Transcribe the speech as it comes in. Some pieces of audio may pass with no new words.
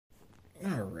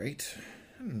right.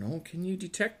 I don't know. Can you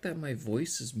detect that my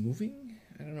voice is moving?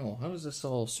 I don't know. How does this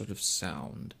all sort of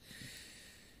sound?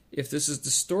 If this is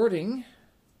distorting,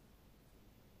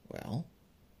 well,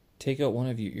 take out one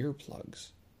of your earplugs.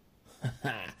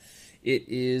 It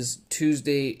is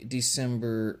Tuesday,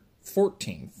 December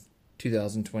 14th,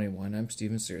 2021. I'm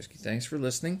Steven Sersky. Thanks for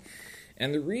listening.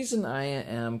 And the reason I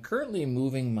am currently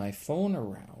moving my phone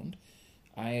around,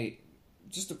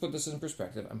 just to put this in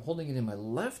perspective, I'm holding it in my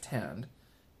left hand,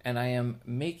 and I am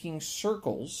making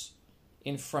circles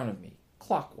in front of me,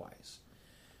 clockwise.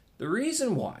 The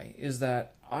reason why is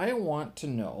that I want to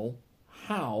know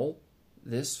how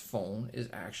this phone is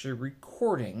actually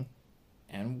recording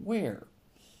and where.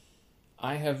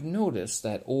 I have noticed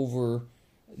that over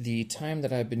the time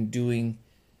that I've been doing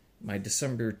my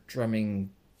December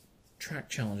drumming track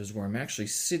challenges, where I'm actually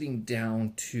sitting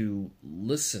down to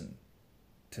listen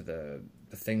to the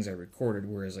things I recorded,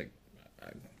 whereas I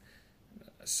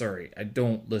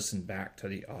don't listen back to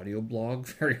the audio blog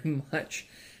very much,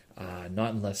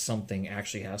 not unless something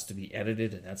actually has to be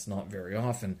edited, and that's not very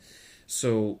often.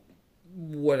 So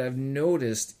what I've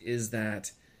noticed is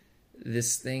that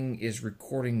this thing is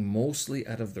recording mostly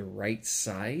out of the right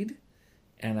side,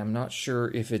 and I'm not sure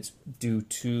if it's due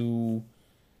to...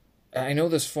 I know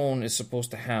this phone is supposed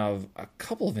to have a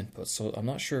couple of inputs, so I'm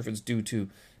not sure if it's due to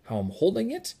how I'm holding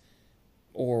it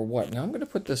or what. Now I'm going to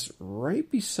put this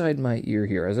right beside my ear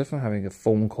here, as if I'm having a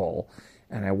phone call,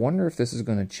 and I wonder if this is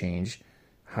going to change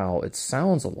how it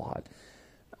sounds a lot.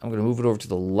 I'm going to move it over to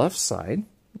the left side,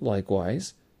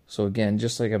 likewise. So again,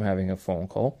 just like I'm having a phone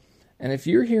call. And if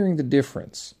you're hearing the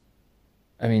difference,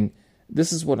 I mean,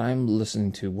 this is what I'm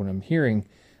listening to when I'm hearing,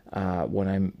 when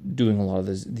I'm doing a lot of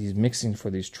these mixing for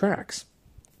these tracks.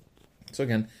 So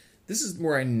again, this is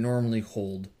where I normally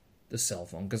hold the cell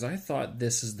phone, because I thought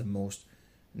this is the most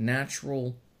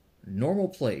natural, normal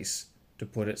place to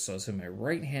put it. So it's in my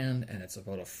right hand, and it's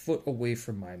about a foot away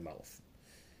from my mouth.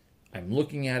 I'm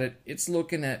looking at it, it's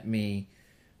looking at me.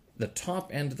 The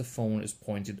top end of the phone is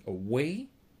pointed away,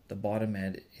 the bottom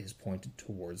end is pointed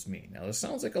towards me. Now this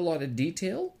sounds like a lot of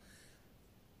detail,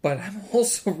 but I'm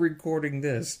also recording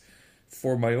this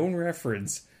for my own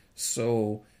reference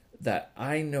so that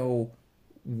I know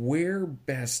where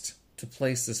best to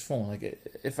place this phone. Like,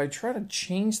 if I try to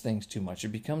change things too much, it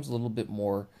becomes a little bit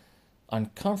more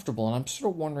uncomfortable, and I'm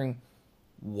sort of wondering,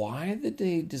 why did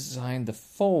they design the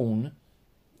phone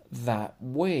that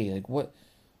way? Like, what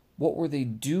were they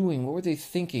doing? What were they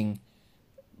thinking,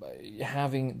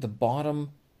 having the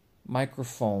bottom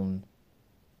microphone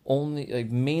only,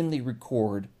 like, mainly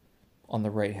record on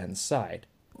the right hand side?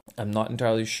 I'm not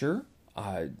entirely sure.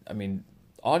 I mean,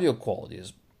 audio quality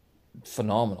is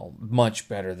phenomenal, much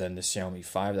better than the Xiaomi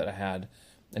 5 that I had,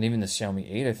 and even the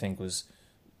Xiaomi 8 I think was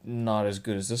not as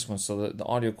good as this one. So the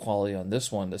audio quality on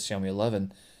this one, the Xiaomi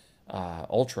 11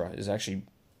 Ultra, is actually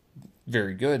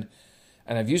very good,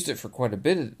 and I've used it for quite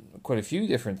a few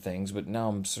different things, but now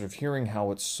I'm sort of hearing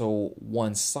how it's so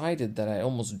one-sided that I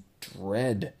almost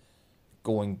dread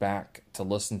going back to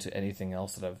listen to anything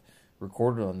else that I've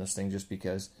recorded on this thing, just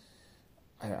because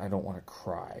I don't want to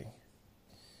cry.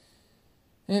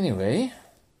 Anyway,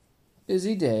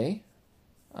 busy day.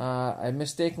 I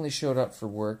mistakenly showed up for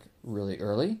work really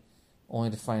early, only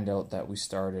to find out that we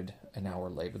started an hour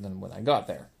later than when I got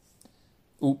there.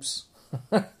 Oops.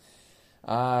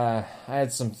 I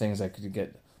had some things I could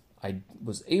get. I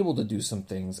was able to do some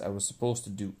things I was supposed to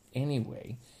do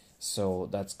anyway, so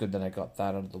that's good that I got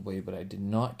that out of the way, but I did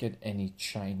not get any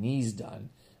Chinese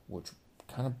done, which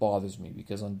kind of bothers me,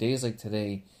 because on days like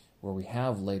today, where we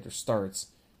have later starts,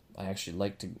 I actually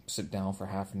like to sit down for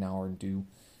half an hour and do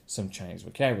some Chinese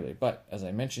vocabulary. But as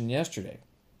I mentioned yesterday,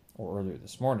 or earlier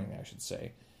this morning, I should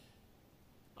say,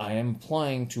 I am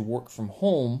applying to work from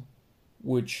home,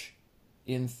 which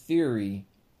in theory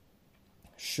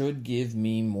should give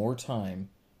me more time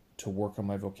to work on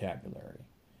my vocabulary.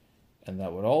 And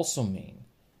that would also mean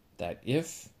that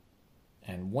if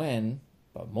and when,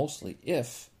 but mostly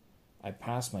if, I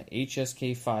pass my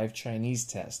HSK5 Chinese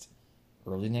test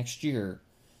early next year,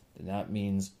 then that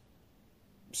means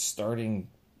starting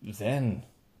then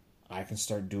I can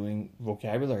start doing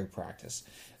vocabulary practice.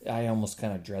 I almost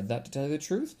kind of dread that, to tell you the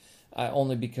truth,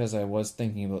 only because I was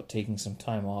thinking about taking some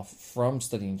time off from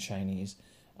studying Chinese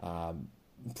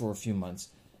for a few months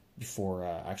before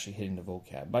actually hitting the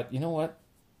vocab. But you know what?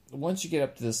 Once you get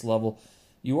up to this level,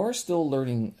 you are still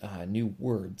learning new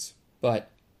words,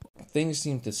 but things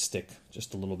seem to stick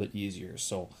just a little bit easier.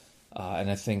 So,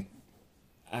 and I think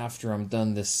after I'm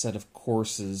done this set of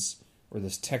courses, or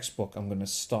this textbook, I'm going to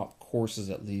stop courses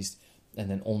at least, and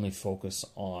then only focus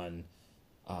on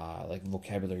like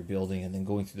vocabulary building, and then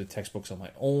going through the textbooks on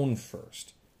my own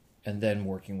first, and then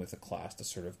working with a class to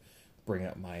sort of bring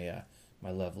up my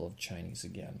my level of Chinese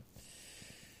again.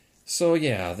 So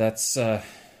yeah, that's all.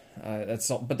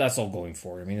 But that's all going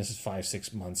forward. I mean, this is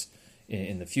 5-6 months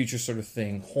in the future, sort of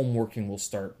thing. Homeworking will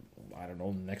start, I don't know,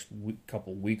 in the next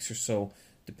couple weeks or so.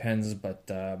 Depends, but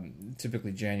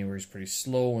typically January is pretty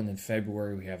slow, and then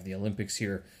February we have the Olympics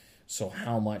here. So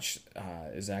how much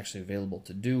is actually available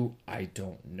to do, I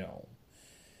don't know.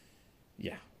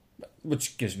 Yeah,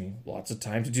 which gives me lots of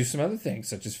time to do some other things,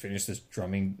 such as finish this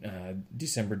drumming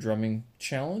December drumming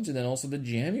challenge, and then also the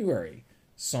January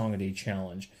Song a Day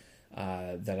challenge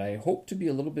that I hope to be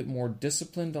a little bit more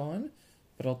disciplined on.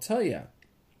 But I'll tell you,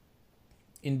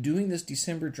 in doing this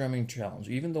December drumming challenge,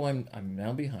 even though I'm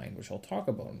now behind, which I'll talk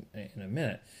about in a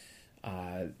minute,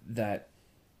 that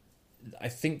I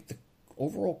think the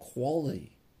overall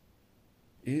quality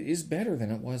is better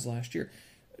than it was last year.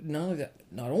 Not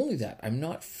only that, I'm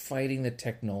not fighting the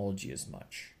technology as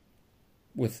much.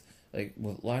 With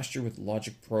last year with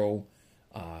Logic Pro,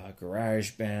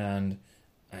 GarageBand,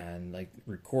 and like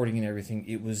recording and everything,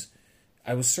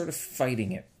 I was sort of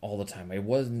fighting it all the time. I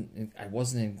wasn't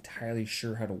entirely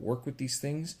sure how to work with these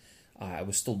things. I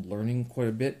was still learning quite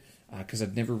a bit because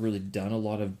I've never really done a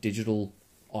lot of digital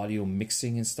audio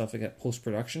mixing and stuff like that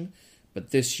post-production.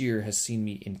 But this year has seen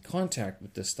me in contact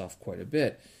with this stuff quite a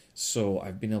bit, so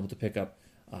I've been able to pick up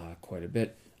quite a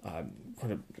bit,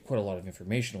 quite a lot of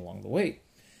information along the way.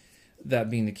 That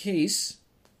being the case,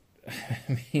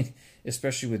 I mean,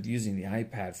 especially with using the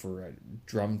iPad for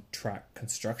drum track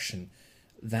construction,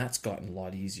 that's gotten a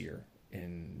lot easier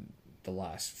in the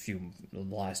last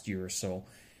year or so.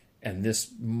 And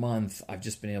this month, I've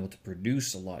just been able to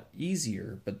produce a lot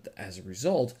easier. But as a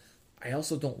result, I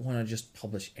also don't want to just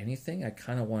publish anything. I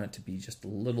kind of want it to be just a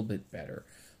little bit better.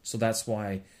 So that's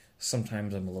why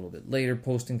sometimes I'm a little bit later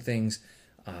posting things.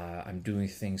 I'm doing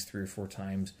things 3 or 4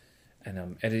 times, and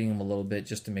I'm editing them a little bit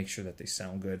just to make sure that they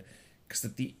sound good. Because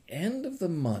at the end of the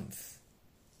month,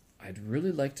 I'd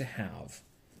really like to have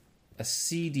a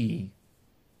CD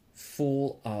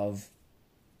full of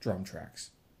drum tracks.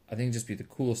 I think it'd just be the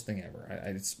coolest thing ever.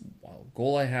 It's a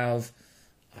goal I have.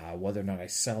 Whether or not I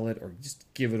sell it or just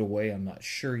give it away, I'm not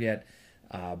sure yet.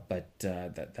 But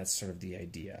that's sort of the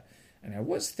idea. And I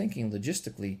was thinking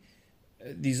logistically,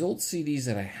 these old CDs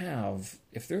that I have,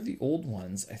 if they're the old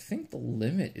ones, I think the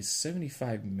limit is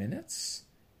 75 minutes.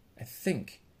 I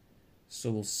think.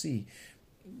 So we'll see.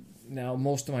 Now,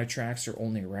 most of my tracks are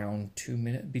only around 2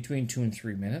 minutes, between 2 and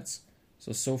 3 minutes.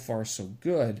 So far, so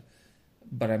good.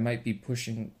 But I might be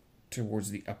pushing towards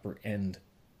the upper end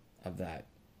of that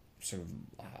sort of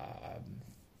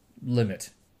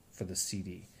limit for the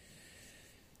CD.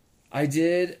 I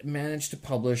did manage to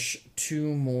publish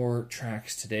 2 more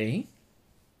tracks today.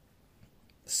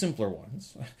 Simpler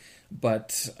ones,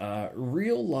 but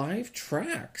real live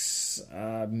tracks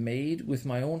made with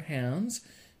my own hands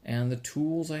and the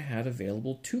tools I had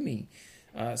available to me,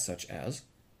 such as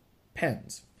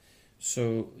pens.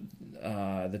 So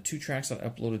the 2 tracks I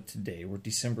uploaded today were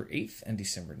December 8th and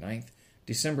December 9th.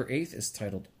 December 8th is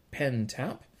titled Pen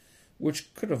Tap,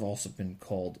 which could have also been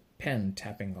called Pen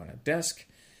Tapping on a Desk.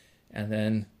 And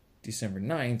then December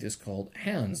 9th is called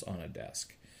Hands on a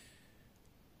Desk.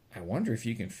 I wonder if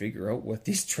you can figure out what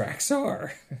these tracks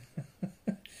are.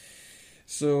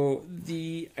 So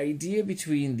the idea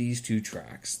between these 2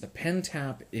 tracks, the Pen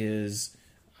Tap is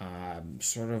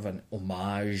sort of an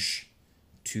homage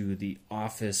to the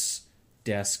office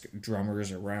desk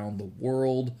drummers around the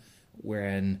world,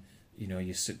 when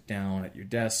you sit down at your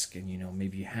desk and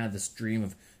maybe you had this dream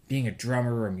of being a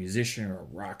drummer or a musician or a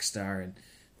rock star, and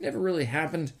it never really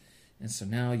happened. And so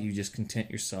now you just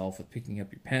content yourself with picking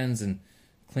up your pens and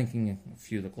clinking a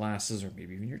few of the glasses, or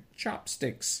maybe even your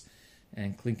chopsticks,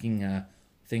 and clinking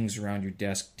things around your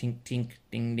desk, tink, tink,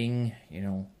 ding, ding,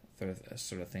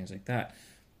 sort of things like that,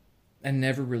 and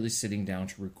never really sitting down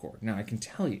to record. Now, I can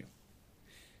tell you,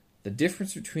 the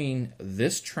difference between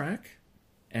this track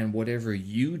and whatever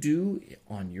you do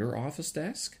on your office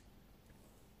desk,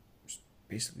 there's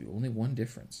basically only one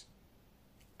difference.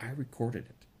 I recorded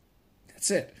it. That's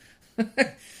it.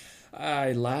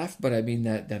 I laugh, but I mean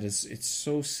it's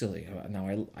so silly. Now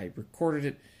I recorded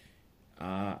it.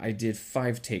 I did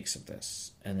 5 takes of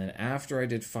this, and then after I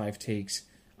did 5 takes,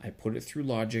 I put it through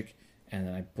Logic, and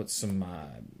then I put some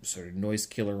sort of noise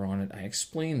killer on it. I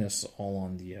explain this all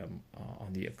on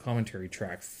the commentary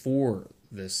track for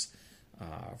this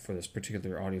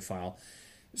particular audio file.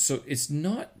 So it's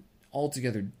not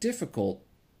altogether difficult,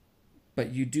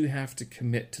 but you do have to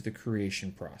commit to the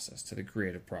creation process, to the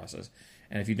creative process.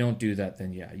 And if you don't do that,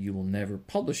 then yeah, you will never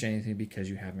publish anything because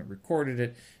you haven't recorded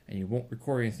it, and you won't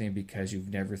record anything because you've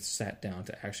never sat down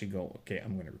to actually go, okay,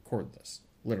 I'm going to record this.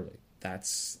 Literally,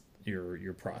 that's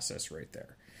your process right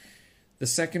there. The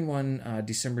second one,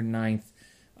 December 9th,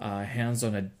 Hands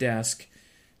on a Desk.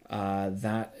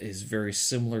 That is very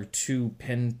similar to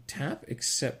Pen Tap,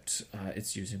 except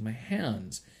it's using my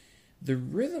hands. The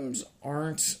rhythms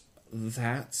aren't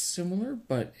that similar,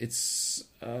 but it's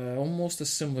almost a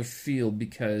similar feel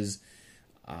because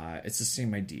it's the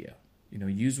same idea.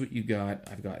 Use what you got.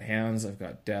 I've got hands, I've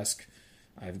got desk,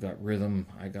 I've got rhythm,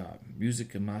 I got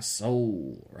music in my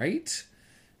soul, right?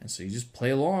 And so you just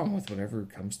play along with whatever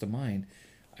comes to mind.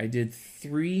 I did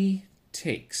 3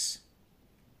 takes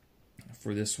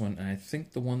for this one, and I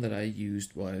think the one that I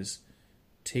used was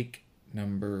take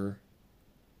number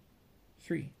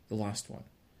 3, the last one.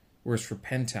 Whereas for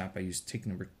Pen Tap, I used take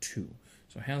number 2.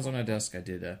 So Hands on a Desk, I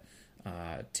did a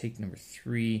take number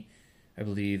 3, I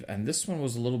believe. And this one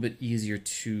was a little bit easier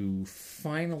to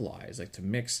finalize, like to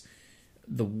mix.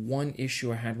 The one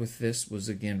issue I had with this was,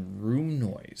 again, room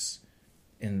noise,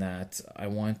 in that I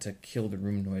want to kill the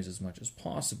room noise as much as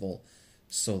possible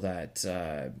so that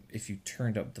if you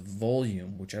turned up the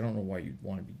volume, which I don't know why you'd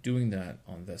want to be doing that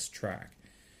on this track,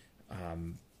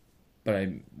 but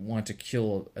I want to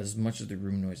kill as much of the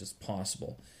room noise as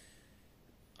possible.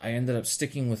 I ended up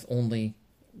sticking with only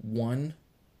one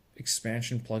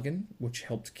expansion plugin, which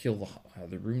helped kill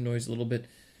the room noise a little bit.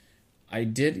 I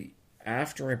did,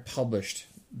 after I published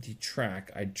the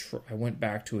track, I went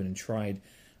back to it and tried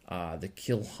the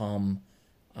kill hum,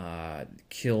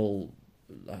 kill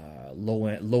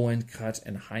low end cut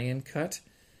and high end cut.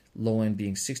 Low end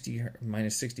being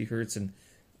minus 60 hertz and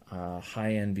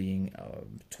high end being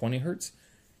 20 hertz,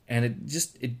 and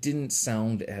it didn't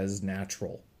sound as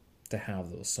natural to have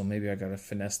those. So maybe I got to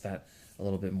finesse that a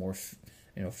little bit more,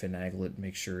 finagle it,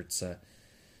 make sure it's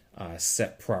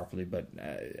set properly. But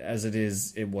as it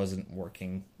is, it wasn't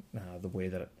working the way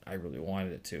that I really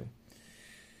wanted it to.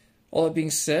 All that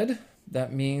being said,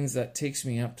 that means that takes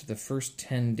me up to the first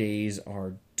 10 days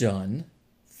are done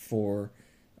for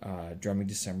Drumming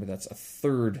December. That's a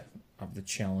third of the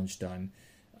challenge done.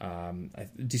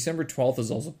 December 12th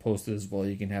is also posted as well.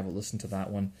 You can have a listen to that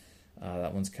one.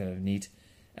 That one's kind of neat.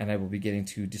 And I will be getting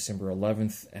to December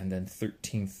 11th and then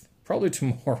 13th, probably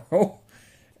tomorrow.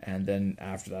 And then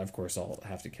after that, of course, I'll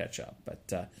have to catch up.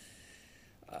 But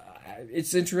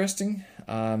it's interesting.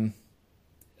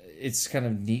 It's kind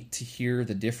of neat to hear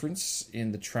the difference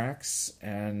in the tracks.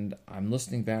 And I'm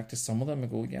listening back to some of them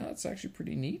and go, yeah, it's actually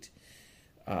pretty neat.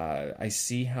 I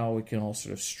see how it can all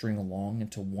sort of string along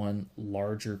into one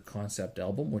larger concept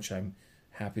album, which I'm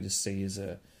happy to say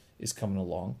is coming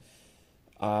along.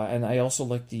 And I also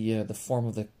like the form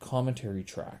of the commentary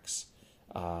tracks.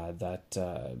 That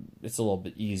it's a little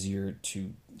bit easier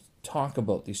to talk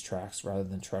about these tracks rather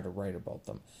than try to write about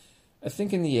them. I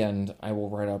think in the end, I will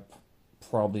write up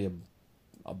probably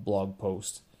a blog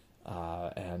post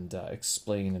and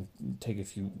explain and take a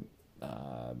few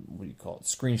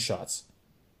screenshots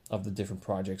of the different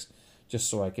projects, just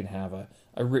so I can have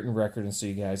a written record. And so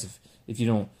you guys, if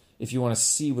you want to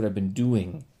see what I've been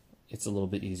doing, it's a little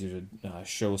bit easier to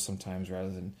show sometimes rather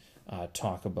than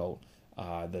talk about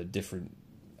the different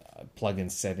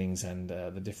plugin settings and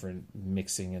the different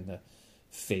mixing and the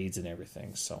fades and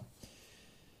everything. So,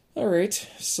 all right,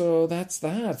 so that's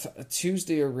that.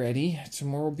 Tuesday already.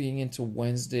 Tomorrow being into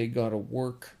Wednesday, gotta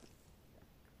work.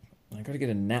 I gotta get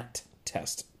a NAT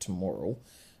test tomorrow.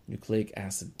 Nucleic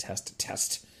acid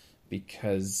test,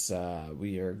 because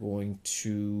we are going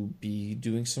to be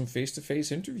doing some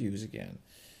face-to-face interviews again.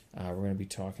 We're going to be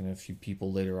talking to a few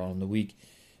people later on in the week,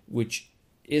 which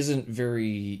isn't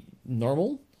very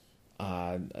normal.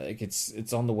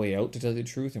 It's on the way out, to tell you the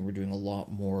truth, and we're doing a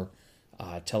lot more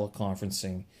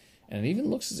teleconferencing, and it even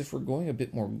looks as if we're going a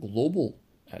bit more global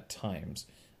at times.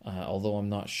 Although I'm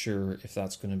not sure if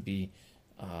that's going to be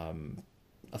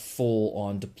a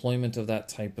full-on deployment of that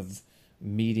type of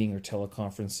meeting or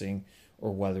teleconferencing,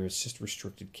 or whether it's just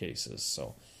restricted cases.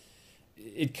 So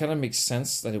it kind of makes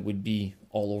sense that it would be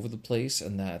all over the place,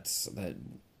 and that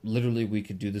literally we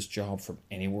could do this job from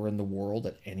anywhere in the world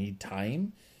at any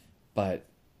time. But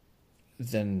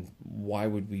then why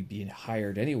would we be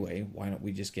hired anyway? Why don't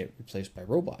we just get replaced by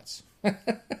robots?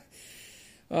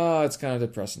 It's kind of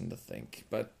depressing to think.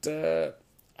 But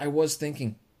I was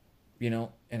thinking, in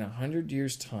 100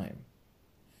 years' time,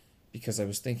 because I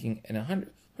was thinking in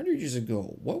 100 years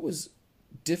ago, what was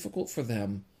difficult for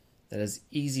them that is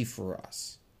easy for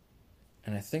us?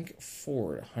 And I think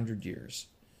forward 100 years,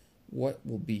 what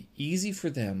will be easy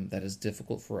for them that is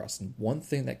difficult for us? And one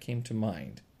thing that came to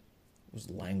mind was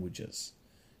languages.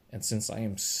 And since I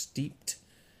am steeped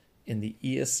in the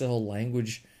ESL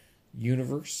language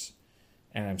universe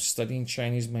and I'm studying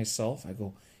Chinese myself, I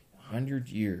go, 100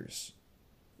 years,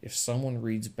 if someone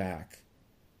reads back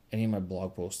any of my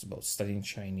blog posts about studying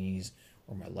Chinese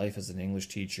or my life as an English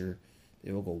teacher,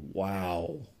 they will go,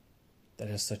 wow, that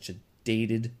is such a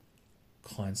dated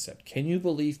concept. Can you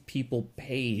believe people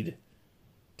paid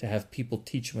to have people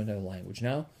teach them another language?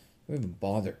 Now, don't even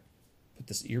bother. Put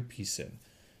this earpiece in.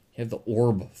 You have the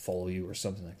orb follow you or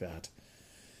something like that.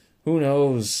 Who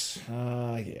knows?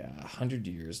 100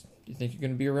 years. You think you're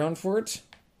going to be around for it?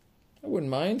 I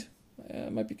wouldn't mind.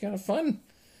 It might be kind of fun.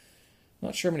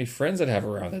 Not sure how many friends I'd have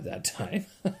around at that time.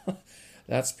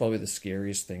 That's probably the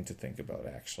scariest thing to think about,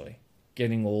 actually.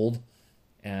 Getting old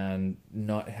and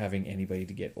not having anybody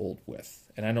to get old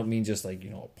with. And I don't mean just like,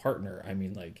 a partner. I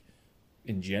mean like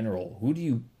in general. Who do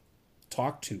you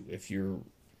talk to if you're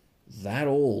that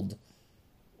old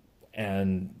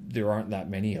and there aren't that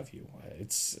many of you?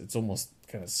 It's almost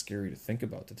kind of scary to think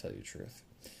about, to tell you the truth.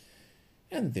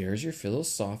 And there's your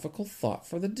philosophical thought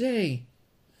for the day.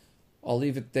 I'll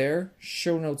leave it there.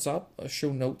 Show notes up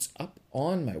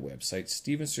on my website,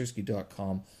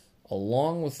 stevensersky.com,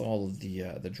 along with all of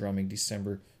the drumming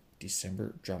December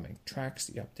drumming tracks,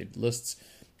 the updated lists.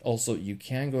 Also, you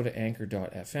can go to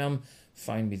anchor.fm,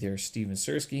 find me there, Steven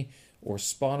Sersky, or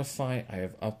Spotify. I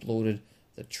have uploaded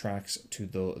the tracks to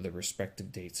the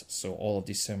respective dates. So all of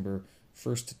December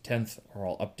 1st to 10th are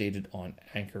all updated on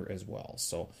Anchor as well.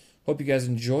 So hope you guys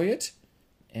enjoy it,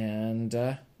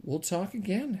 and we'll talk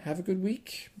again. Have a good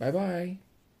week. Bye-bye.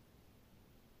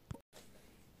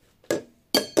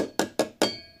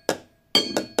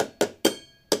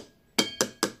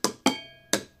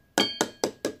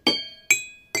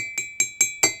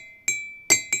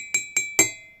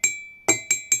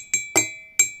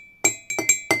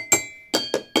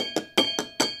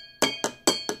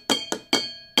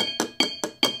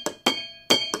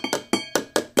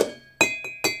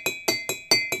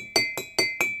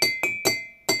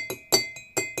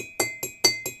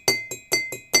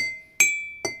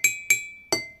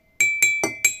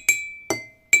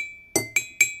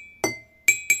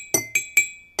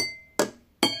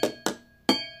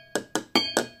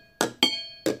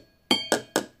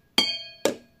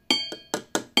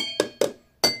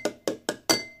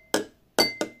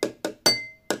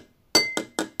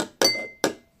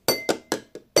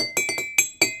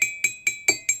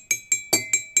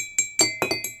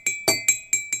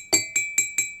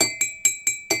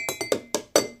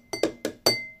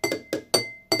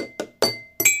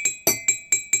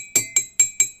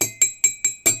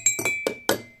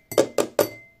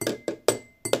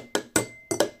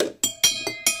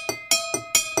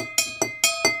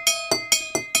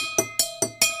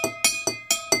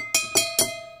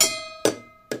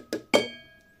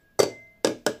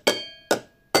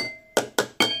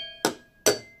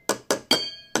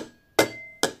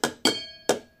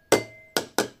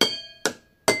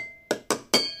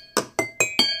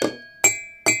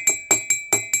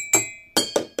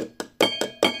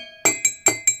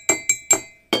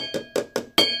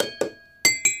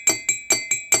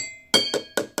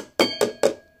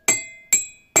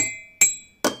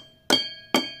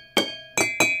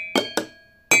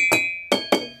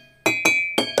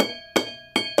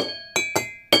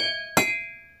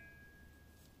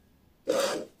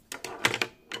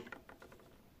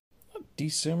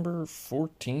 December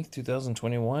 14th,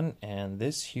 2021, and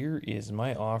this here is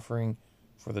my offering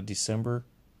for the December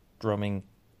Drumming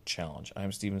Challenge.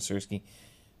 I'm Steven Sersky.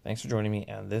 Thanks for joining me,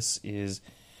 and this is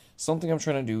something I'm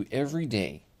trying to do every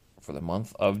day for the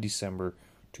month of December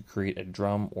to create a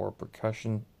drum or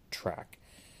percussion track.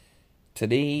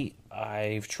 Today,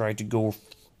 I've tried to go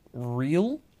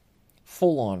real,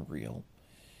 full-on real,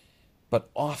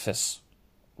 but office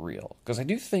real, because I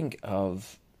do think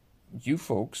of you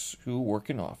folks who work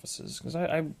in offices, because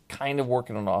I kind of work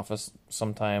in an office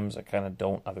sometimes, I kind of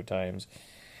don't other times,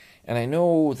 and I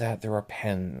know that there are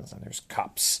pens, and there's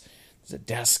cups, there's a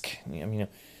desk. I mean,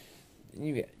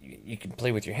 you can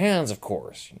play with your hands, of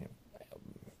course,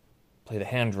 play the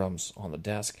hand drums on the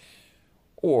desk,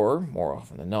 or, more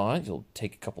often than not, you'll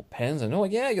take a couple pens, and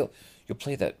you'll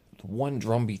play that one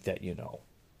drum beat that you know.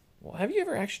 Well, have you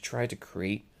ever actually tried to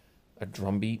create a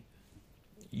drum beat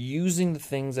using the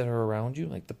things that are around you,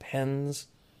 like the pens,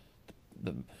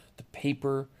 the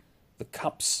paper, the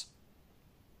cups?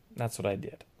 That's what I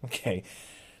did. Okay,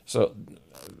 so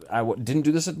I didn't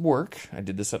do this at work. I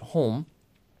did this at home.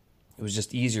 It was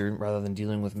just easier rather than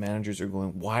dealing with managers who are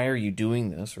going, "Why are you doing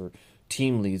this?" or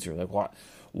team leads are like,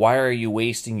 "Why are you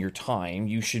wasting your time?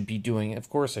 You should be doing it." Of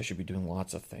course, I should be doing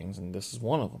lots of things, and this is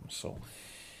one of them. So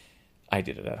I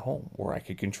did it at home where I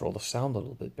could control the sound a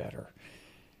little bit better.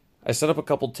 I set up a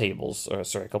couple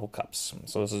cups.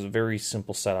 So this is a very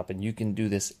simple setup, and you can do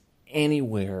this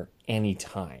anywhere,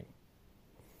 anytime.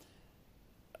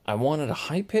 I wanted a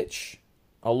high pitch,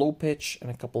 a low pitch,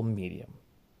 and a couple medium.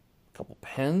 A couple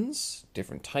pens,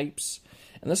 different types.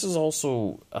 And this is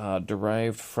also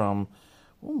derived from,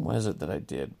 when was it that I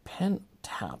did? Pen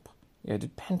tap. Yeah, I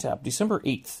did pen tap, December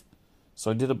 8th.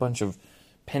 So I did a bunch of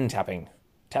pen tapping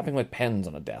with pens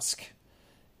on a desk.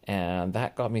 And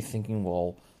that got me thinking,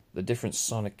 well, the different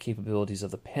sonic capabilities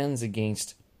of the pens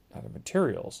against other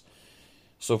materials.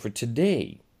 So for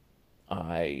today,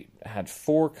 I had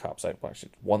 4 cups. I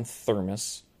actually one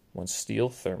thermos, one steel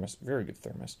thermos, very good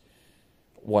thermos,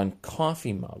 one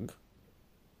coffee mug,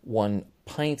 one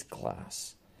pint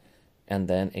glass, and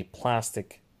then a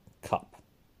plastic cup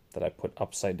that I put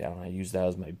upside down. I use that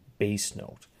as my bass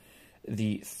note.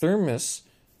 The thermos,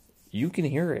 you can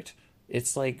hear it.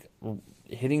 It's like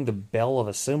hitting the bell of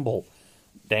a cymbal.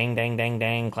 Dang, dang, dang,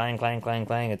 dang, clang, clang, clang,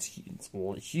 clang. It's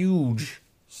huge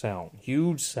sound.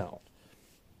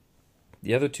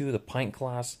 The other two, the pint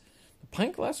glass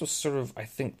was sort of, I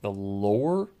think, the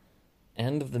lower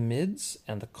end of the mids,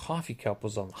 and the coffee cup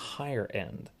was on the higher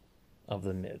end of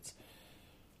the mids.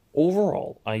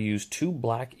 Overall, I used 2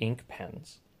 black ink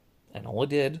pens, and all I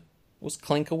did was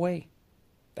clink away.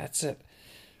 That's it.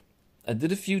 I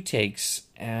did a few takes,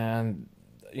 and,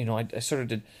 I sort of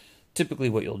did, typically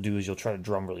what you'll do is you'll try to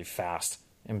drum really fast,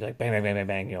 and be like, bang, bang, bang, bang,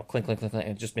 bang, clink, clink, clink, clink,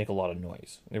 and just make a lot of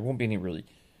noise. There won't be any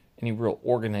real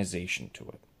organization to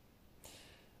it.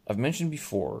 I've mentioned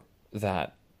before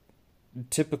that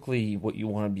typically what you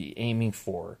want to be aiming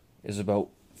for is about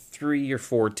 3 or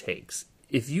 4 takes.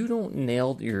 If you don't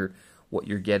nail what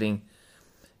you're getting,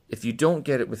 if you don't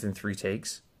get it within 3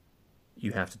 takes,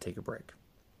 you have to take a break.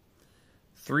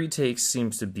 3 takes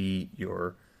seems to be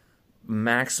your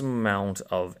maximum amount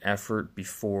of effort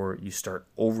before you start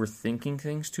overthinking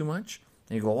things too much.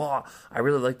 And you go, oh, I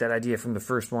really like that idea from the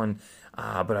first one,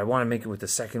 but I want to make it with the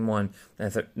second one. And I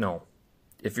thought, no.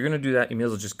 If you're going to do that, you may as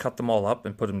well just cut them all up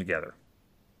and put them together.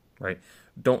 Right?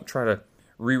 Don't try to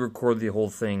re-record the whole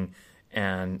thing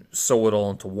and sew it all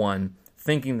into one,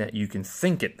 thinking that you can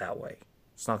think it that way.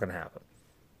 It's not going to happen.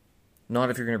 Not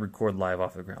if you're going to record live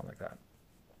off the ground like that.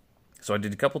 So I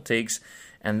did a couple takes,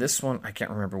 and this one, I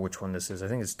can't remember which one this is. I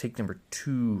think it's take number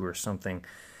 2 or something.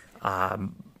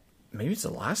 Maybe it's the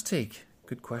last take.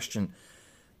 Good question.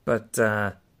 But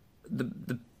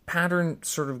the pattern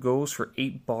sort of goes for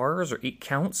 8 bars or 8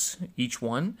 counts each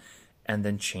one, and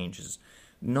then changes.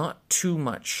 Not too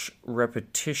much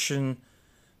repetition,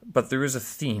 but there is a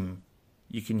theme.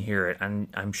 You can hear it. And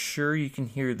I'm sure you can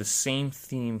hear the same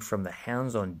theme from the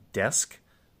Hands on Desk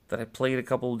that I played a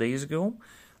couple of days ago.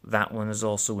 That one is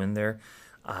also in there.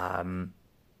 And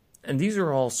these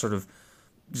are all sort of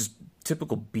just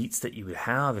typical beats that you would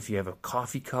have if you have a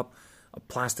coffee cup, a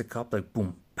plastic cup, like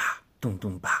boom, ba,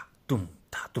 dum, ba, dum,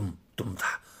 ta, dum,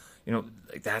 ta.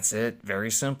 Like that's it. Very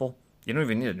simple. You don't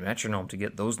even need a metronome to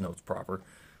get those notes proper.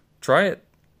 Try it.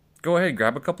 Go ahead,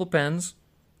 grab a couple of pens,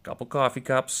 a couple coffee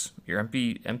cups, your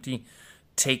empty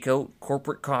takeout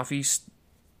corporate coffee,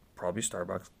 probably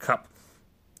Starbucks cup.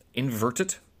 Invert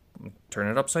it. Turn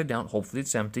it upside down. Hopefully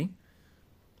it's empty.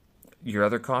 Your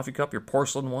other coffee cup, your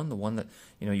porcelain one, the one that,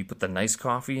 you put the nice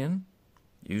coffee in,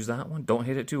 use that one. Don't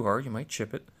hit it too hard. You might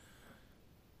chip it.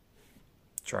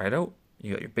 Try it out.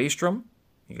 You got your bass drum.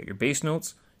 You got your bass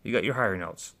notes. You got your higher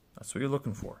notes. That's what you're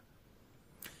looking for.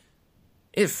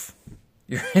 If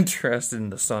you're interested in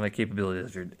the sonic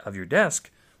capabilities of your desk,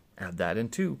 add that in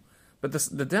too. But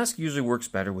the desk usually works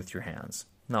better with your hands,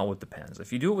 not with the pens.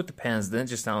 If you do it with the pens, then it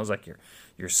just sounds like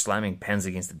you're slamming pens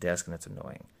against the desk, and that's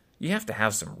annoying. You have to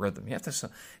have some rhythm. You have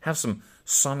to have some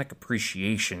sonic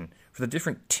appreciation for the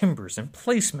different timbres and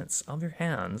placements of your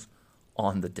hands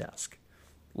on the desk.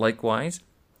 Likewise,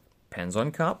 pens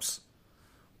on cups.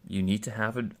 You need to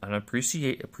have an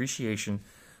appreciation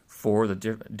for the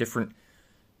different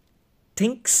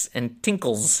tinks and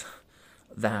tinkles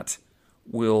that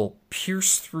will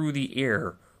pierce through the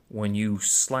air when you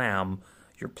slam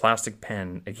your plastic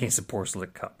pen against a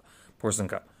porcelain cup.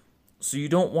 So you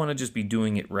don't want to just be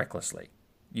doing it recklessly.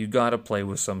 You got to play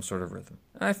with some sort of rhythm.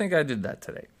 And I think I did that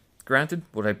today. Granted,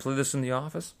 would I play this in the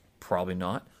office? Probably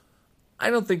not. I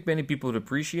don't think many people would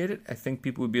appreciate it. I think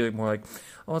people would be more like,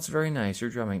 oh, it's very nice, you're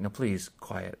drumming. No, please,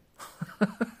 quiet.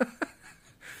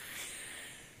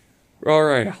 All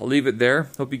right, I'll leave it there.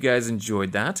 Hope you guys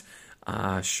enjoyed that.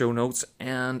 Show notes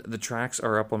and the tracks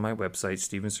are up on my website,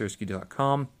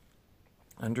 stevensersky.com,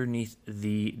 underneath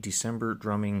the December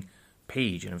drumming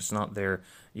page. And if it's not there,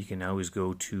 you can always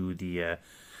go to the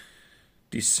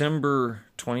December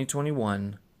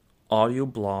 2021 audio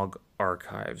blog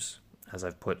archives, as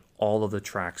I've put all of the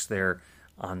tracks there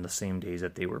on the same days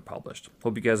that they were published.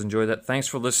 Hope you guys enjoyed that. Thanks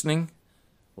for listening.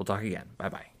 We'll talk again.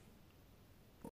 Bye-bye.